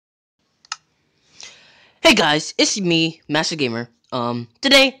Hey guys, it's me, Master Gamer.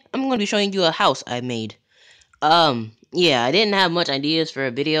 Today I'm going to be showing you a house I made. Yeah, I didn't have much ideas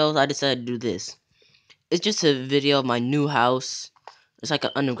for videos. I decided to do this. It's just a video of my new house. It's like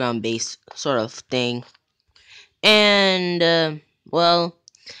an underground base sort of thing. And well,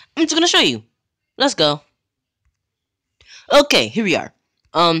 I'm just gonna show you. Let's go. Okay, here we are.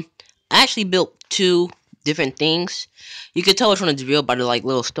 I actually built two different things. You could tell which one is real by the like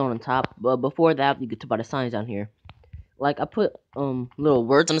little stone on top. But before that, you could tell by the signs down here. Like I put little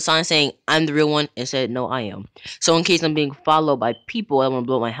words on the sign saying I'm the real one and said no I am. So in case I'm being followed by people that want to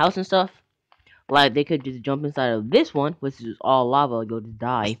blow up my house and stuff, like they could just jump inside of this one, which is all lava, go to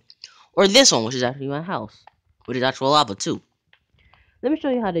die. Or this one, which is actually my house, which is actual lava too. Let me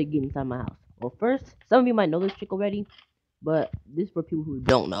show you how to get inside my house. Well first, some of you might know this trick already, but this is for people who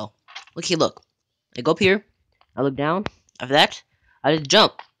don't know. Okay, look. I go up here, I look down, after that, I just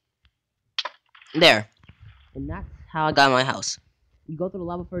jump. There. And that's how I got in my house. You go through the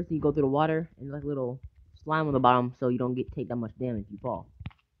lava first, and you go through the water, and like a little slime on the bottom, so you don't take that much damage if you fall.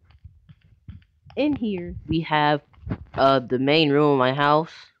 In here, we have the main room of my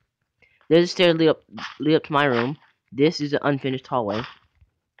house. There's a stair lead up to my room. This is an unfinished hallway.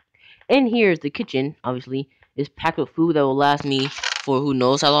 In here is the kitchen, obviously. It's packed with food that will last me for who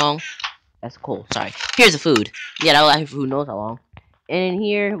knows how long. That's cool, sorry. Here's the food. Yeah, that will last me for who knows how long. And in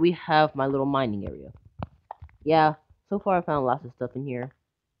here, we have my little mining area. Yeah, so far I found lots of stuff in here.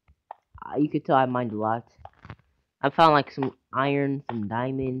 You could tell I mined a lot. I found like some iron, some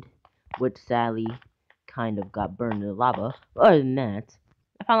diamond, which sadly kind of got burned in the lava. But other than that,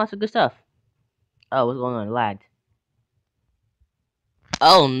 I found lots of good stuff. Oh, what's going on? It lagged.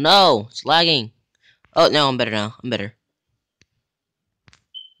 Oh no, it's lagging. Oh, no, I'm better now. I'm better.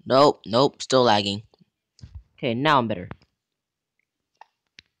 Nope, still lagging. Okay, now I'm better.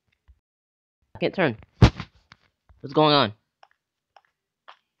 I can't turn. What's going on?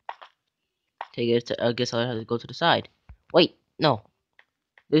 Okay, I guess I'll have to go to the side. Wait, no.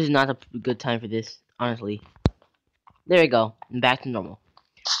 This is not a good time for this, honestly. There we go. I'm back to normal.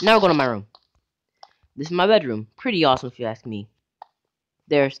 Now we're going to my room. This is my bedroom. Pretty awesome if you ask me.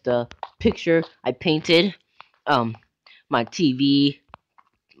 There's the picture I painted. My TV,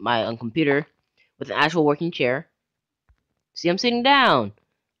 my computer, with an actual working chair. See, I'm sitting down.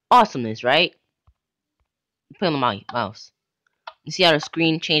 Awesomeness, right? Play on the mouse. You see how the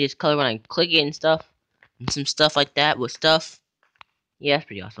screen changes color when I click it and stuff? And some stuff like that with stuff. Yeah, that's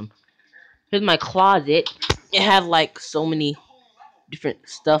pretty awesome. Here's my closet. It have like so many different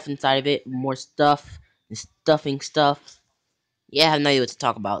stuff inside of it. More stuff and stuffing stuff. Yeah, I have no idea what to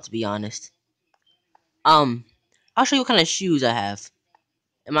talk about, to be honest. I'll show you what kind of shoes I have.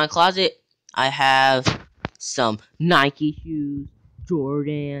 In my closet, I have some Nike shoes,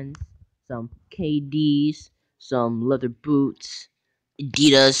 Jordans, some KDs, some leather boots,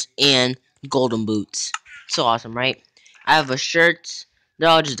 Adidas, and golden boots. So awesome, right? I have a shirt. They're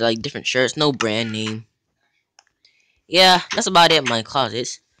all just like different shirts, no brand name. Yeah, that's about it in my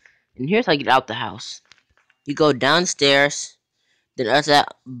closets. And here's how you get out the house. You go downstairs. Then after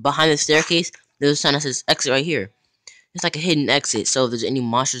that, behind the staircase, there's a sign that says exit right here. It's like a hidden exit, so if there's any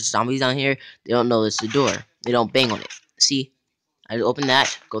monsters, zombies down here, they don't know it's the door. They don't bang on it. See? I just open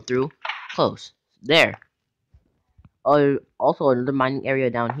that, go through, close. There. Oh, also another mining area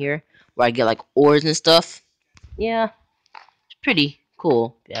down here, where I get like ores and stuff. Yeah, it's pretty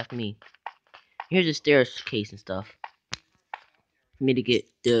cool, if you ask me. Here's the staircase and stuff. For me to get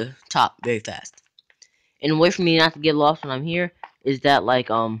the top very fast. And a way for me not to get lost when I'm here is that like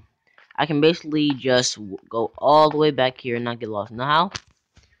I can basically just go all the way back here and not get lost. Now how?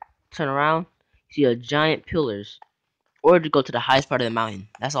 Turn around, see a giant pillars, or to go to the highest part of the mountain.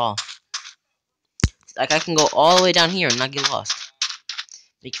 That's all. Like I can go all the way down here and not get lost.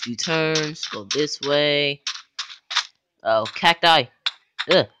 Make a few turns, go this way. Oh, cacti.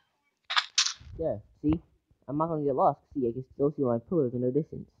 Ugh. There, see? I'm not gonna get lost. See, I can still see my pillars in the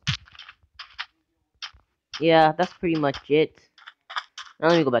distance. Yeah, that's pretty much it. Now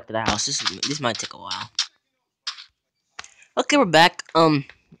let me go back to the house. This might take a while. Okay, we're back.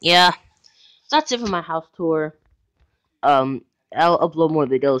 Yeah, that's it for my house tour. I'll upload more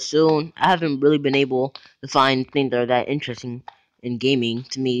videos soon. I haven't really been able to find things that are that interesting in gaming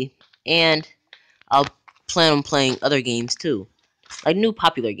to me, and I'll plan on playing other games too, like new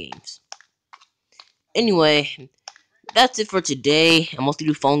popular games. Anyway, that's it for today. I mostly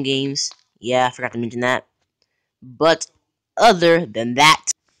do phone games. Yeah, I forgot to mention that. But other than that,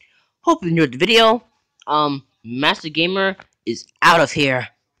 hope you enjoyed the video. Master Gamer is out of here.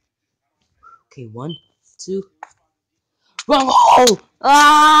 Okay, 1, 2. Whoa!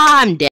 Ah, I'm dead.